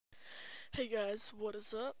Hey guys, what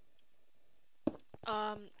is up?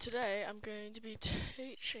 Today I'm going to be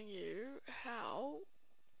teaching you how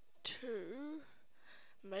to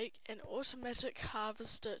make an automatic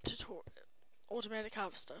harvester tutorial. Automatic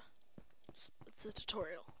harvester. It's a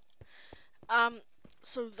tutorial.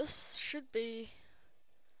 So this should be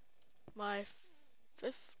my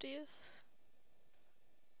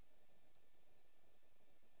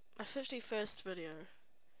 51st video.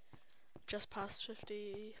 Just past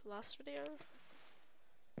 50 last video.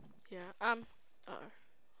 Yeah, oh, that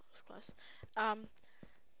was close.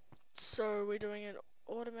 So we're doing an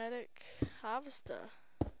automatic harvester,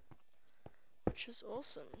 which is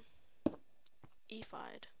awesome.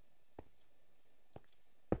 E-fied.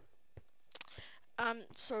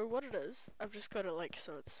 So what it is, I've just got it like,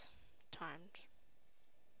 so it's timed.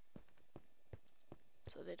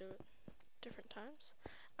 So they do it different times.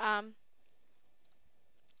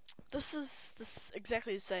 This is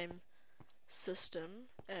exactly the same system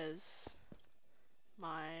as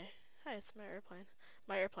it's my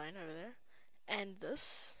airplane over there, and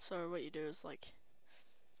this. So what you do is like,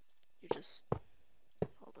 you just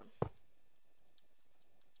hold on.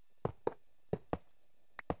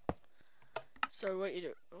 So what you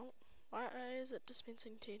do? Oh, why is it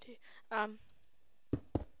dispensing TNT?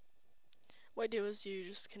 What you do is you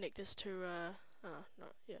just connect this to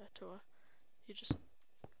you just.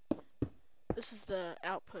 This is the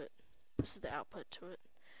output. This is the output to it.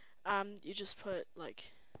 You just put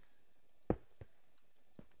like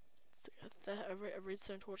a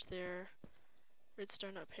redstone torch there,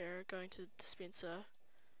 redstone up here, going to the dispenser,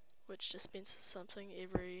 which dispenses something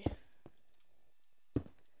every,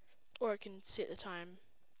 or it can set the time,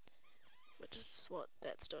 which is what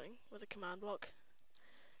that's doing with a command block.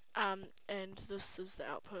 And this is the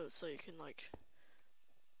output, so you can like.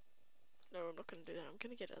 No, I'm not gonna do that. I'm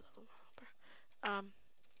gonna get it.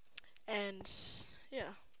 And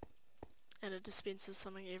yeah, and it dispenses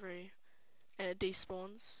something every, and it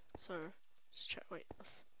despawns. So just chuck. Wait,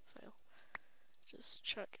 fail. Just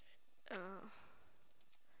chuck.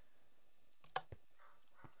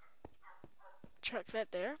 Chuck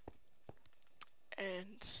that there,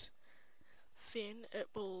 and then it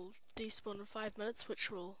will despawn in 5 minutes, which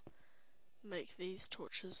will make these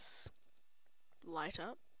torches light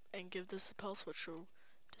up and give this a pulse, which will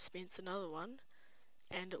dispense another one,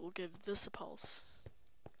 and it will give this a pulse.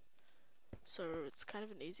 So it's kind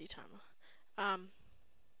of an easy timer.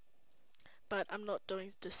 But I'm not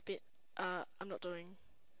doing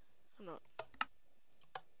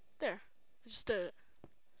there. I just did it.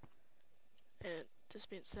 And it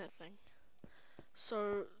dispensed that thing.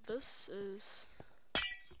 So this is,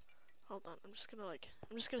 hold on, I'm just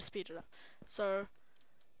gonna speed it up. So,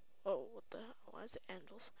 oh, what the hell, why is there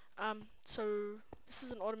anvils? So this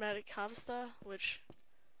is an automatic harvester, which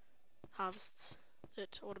harvests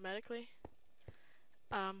it automatically.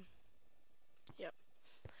 Yep.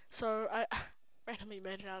 So I randomly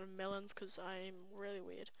made it out of melons because I'm really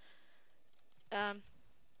weird.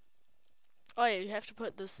 Oh yeah, you have to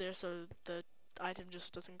put this there so the item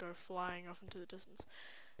just doesn't go flying off into the distance.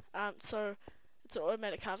 So it's an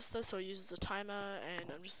automatic harvester, so it uses a timer,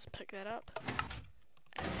 and I'm just pick that up,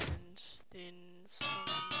 and then some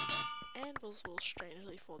anvils will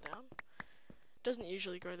strangely fall down. Doesn't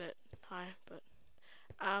usually go that high, but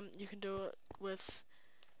you can do it with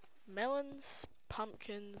melons,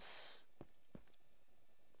 pumpkins,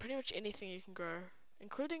 pretty much anything you can grow,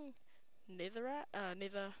 including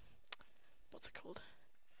what's it called?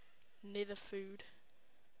 Nether food.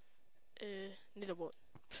 Nether what?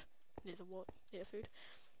 Nether what? Nether food.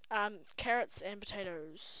 Carrots and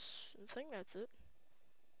potatoes. I think that's it.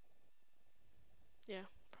 Yeah,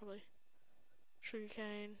 probably.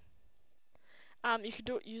 Sugarcane. You could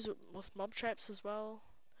use it with mob traps as well.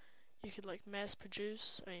 You could like mass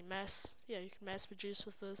produce. You can mass produce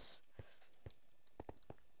with this.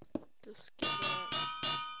 Just get that.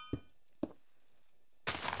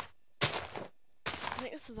 I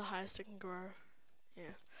think this is the highest it can grow.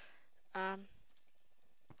 Yeah.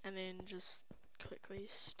 And then just quickly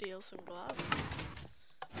steal some glass,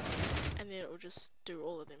 and then it will just do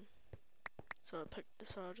all of them. So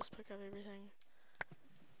I'll just pick up everything,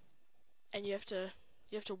 and you have to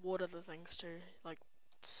water the things to like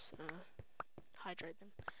hydrate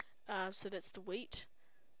them. So that's the wheat.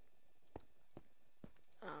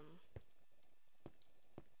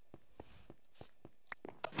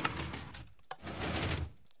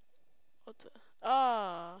 What the?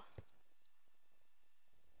 Ah!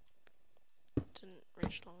 Didn't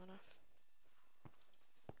reach long enough.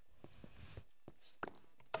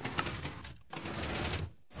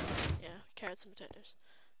 Yeah, carrots and potatoes.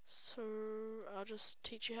 So I'll just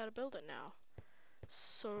teach you how to build it now.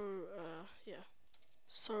 So yeah.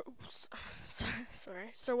 So sorry.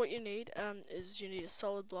 So what you need is you need a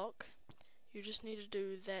solid block. You just need to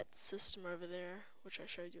do that system over there, which I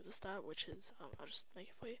showed you at the start, which is I'll just make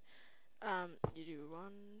it for you. You do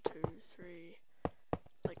 1, 2, 3,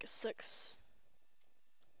 like a 6.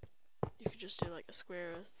 You could just do like a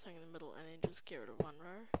square thing in the middle and then just get rid of one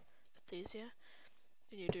row if it's easier.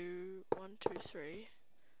 Then you do 1, 2, 3,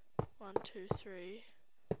 1, 2, 3,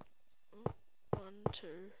 1, 2,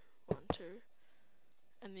 1, 2,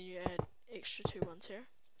 and then you add extra 2 ones here,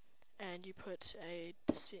 and you put a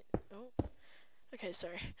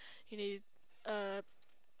you need a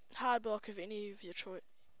hard block of any of your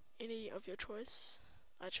choice.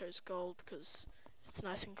 I chose gold because it's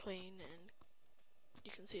nice and clean and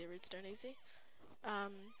you can see the redstone easy.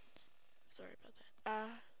 Sorry about that.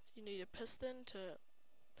 You need a piston to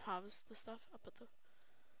harvest the stuff up at the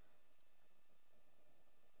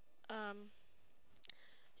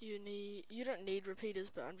you don't need repeaters,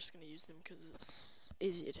 but I'm just going to use them because it's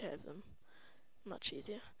easier to have them. Much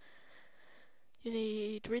easier. You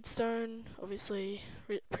need redstone, obviously,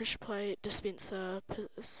 pressure plate, dispenser,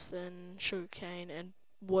 piston, sugarcane, and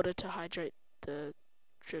water to hydrate the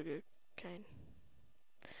sugarcane.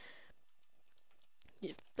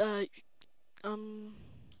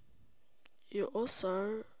 You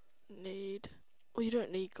also need, well, you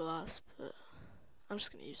don't need glass, but I'm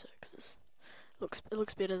just going to use it because it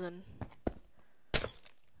looks better than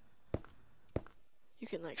you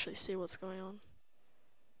can actually see what's going on.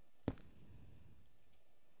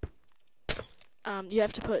 You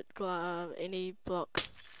have to put any block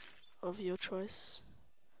of your choice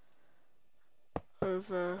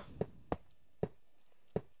over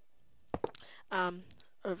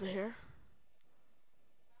here.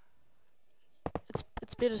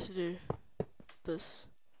 It's better to do this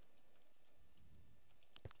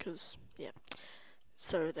because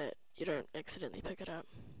so that you don't accidentally pick it up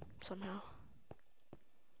somehow.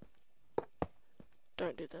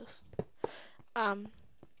 Don't do this.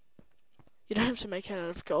 You don't have to make it out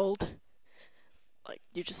of gold. Like,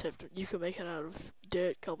 you just have to, you can make it out of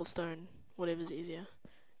dirt, cobblestone, whatever's easier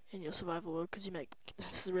in your survival world, because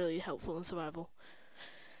this is really helpful in survival.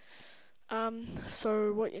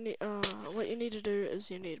 So what you need to do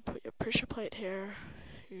is you need to put your pressure plate here,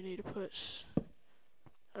 you need to put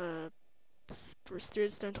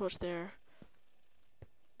redstone torch there,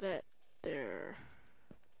 that there.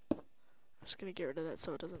 I'm just gonna get rid of that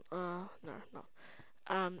so it doesn't, no.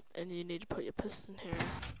 And you need to put your piston here.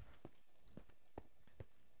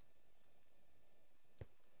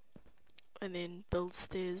 And then build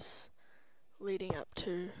stairs leading up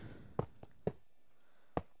to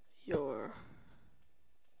your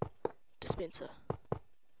dispenser.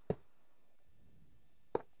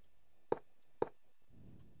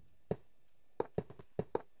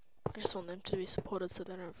 I just want them to be supported so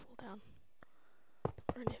they don't fall down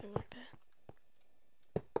or anything like that.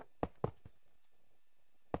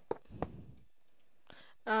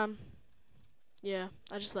 Yeah,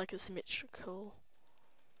 I just like it symmetrical.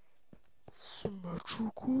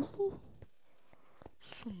 Symmetrical.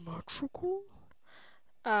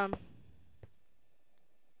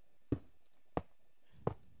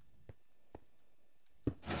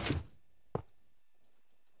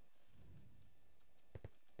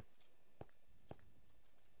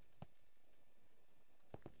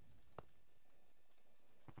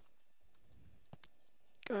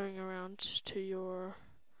 Going around to your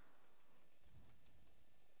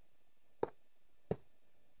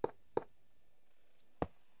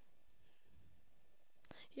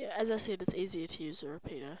as I said, it's easier to use a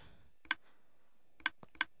repeater.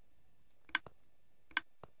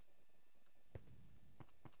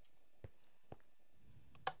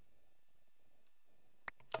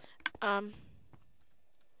 And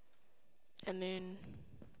then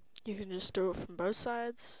you can just do it from both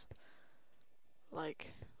sides,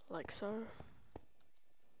 like so.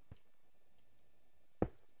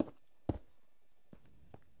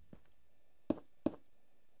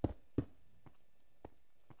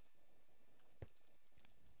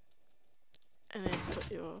 And then put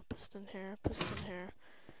your piston here,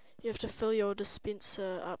 You have to fill your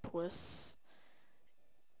dispenser up with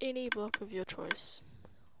any block of your choice.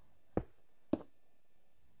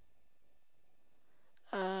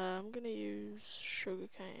 I'm gonna use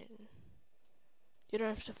sugarcane. You don't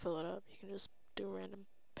have to fill it up, you can just do a random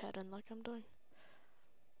pattern like I'm doing.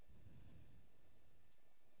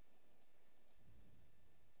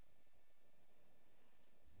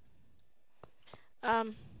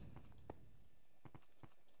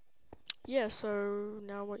 Yeah, so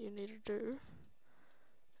now what you need to do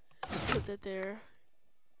put that there.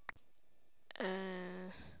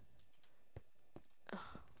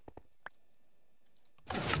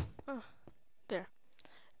 There.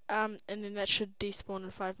 And then that should despawn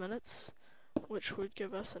in 5 minutes, which would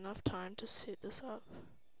give us enough time to set this up.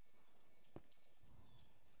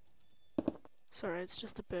 Sorry, it's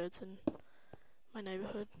just the birds in my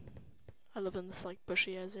neighborhood. I live in this like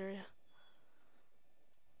bushy ass area.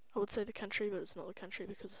 I would say the country, but it's not the country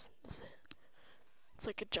because it's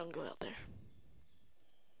like a jungle out there.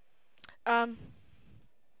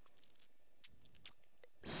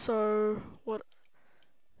 So what?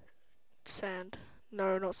 Sand?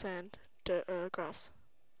 No, not sand. Dirt, grass.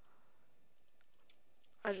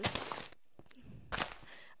 I'm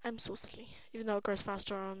so silly. Even though it grows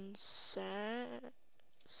faster on sand?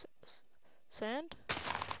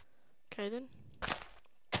 Okay then.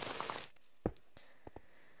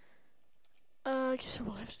 I guess I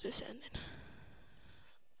will have to do sand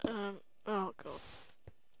then. Oh god.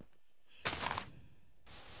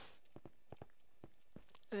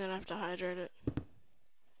 And then I have to hydrate it.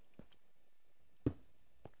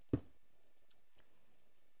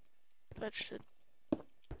 That should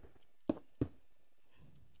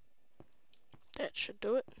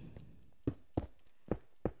do it.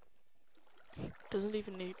 Doesn't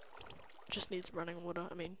even need, just needs running water.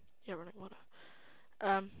 I mean, yeah, running water.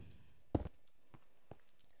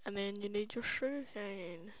 And then you need your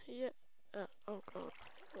sugarcane. Yeah. Oh god.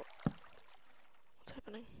 What's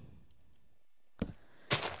happening?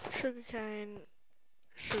 Sugarcane.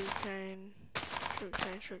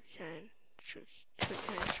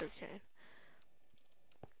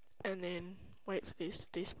 And then wait for these to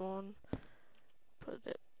despawn. Put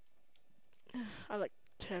that. I like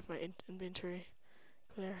to have my inventory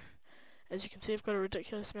clear. As you can see, I've got a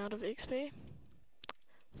ridiculous amount of XP.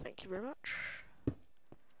 Thank you very much.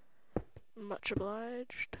 Much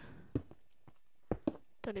obliged.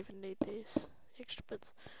 Don't even need these extra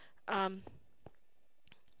bits. You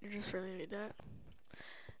just really need that.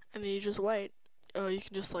 And then you just wait. Oh, you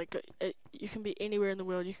can just like, you can be anywhere in the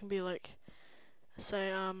world. You can be like,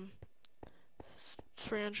 say,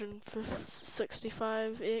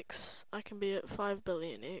 365x. I can be at 5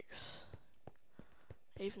 billion x.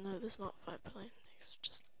 Even though there's not 5 billion x.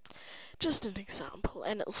 Just an example,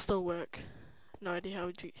 and it'll still work. No idea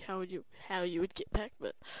how you would get back,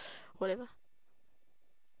 but whatever.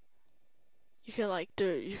 You can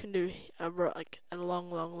do a row, like a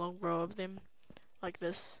long row of them, like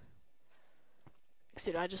this.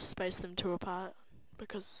 Except I just space them 2 apart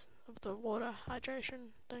because of the water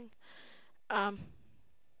hydration thing.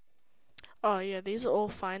 Oh yeah, these are all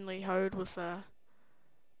finely hoed with a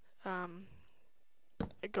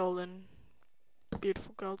golden,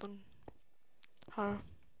 beautiful golden hoe.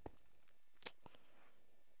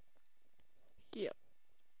 Yep.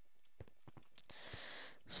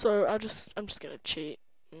 So I'm just gonna cheat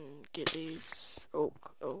and get these. Oh,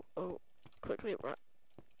 quickly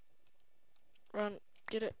run,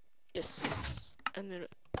 get it. Yes, and then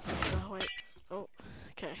wait. Oh,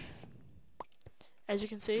 okay. As you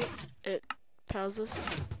can see, it powers this,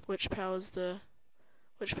 which powers the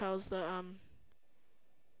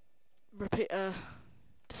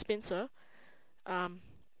dispenser,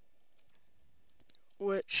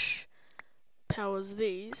 which powers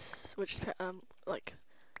these, which like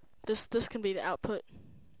this can be the output.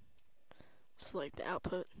 Just like the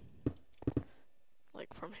output,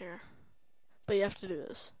 like from here, but you have to do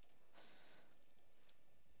this.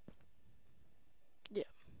 Yeah.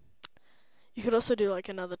 You could also do like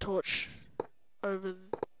another torch over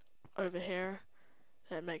here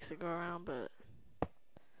that makes it go around, but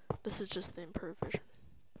this is just the improved version.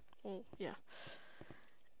 Well, yeah.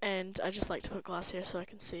 And I just like to put glass here so I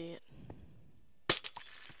can see it.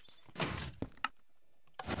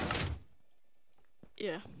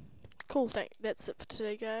 Yeah. Cool, that's it for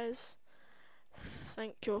today, guys.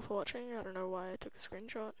 Thank you all for watching. I don't know why I took a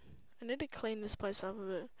screenshot. I need to clean this place up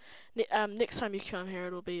a bit. Next time you come here,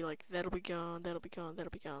 it'll be like, that'll be gone, that'll be gone, that'll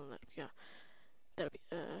be gone, that'll be gone. That'll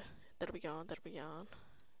be gone, that'll be gone.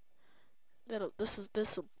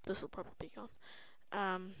 This'll probably be gone.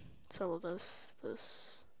 So will this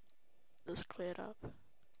cleared up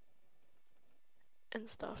and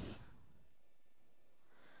stuff.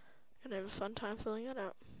 Gonna have a fun time filling it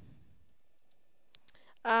out.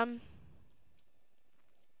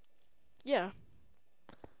 Yeah.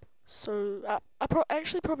 So I'll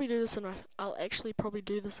actually probably do this in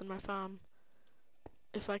my farm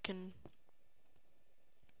if I can.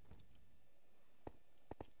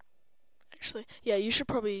 Actually, yeah, you should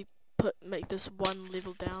probably make this 1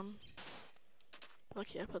 level down.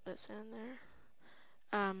 Lucky I put that sand there.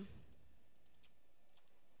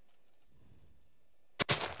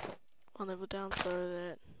 one level down so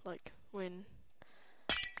that like when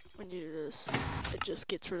you do this, it just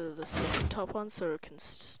gets rid of the second top one so it can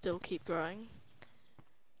still keep growing.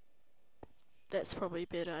 That's probably a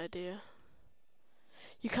better idea.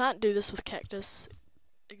 You can't do this with cactus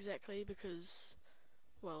exactly because,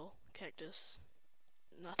 well, cactus,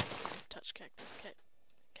 nothing can touch cactus.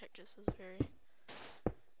 Cactus is very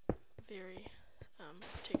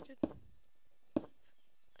protected,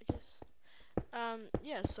 I guess.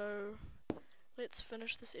 Yeah, so let's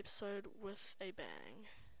finish this episode with a bang,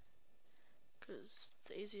 because it's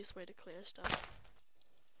the easiest way to clear stuff.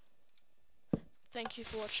 Thank you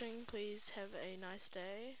for watching. Please have a nice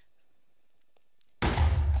day. Wow.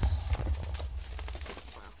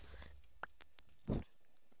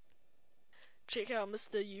 Check out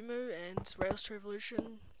Mr. Yumu and Rails to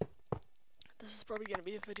Revolution. This is probably going to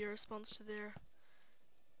be a video response to their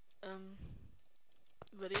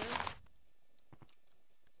video.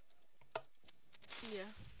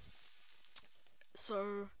 Yeah.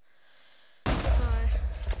 So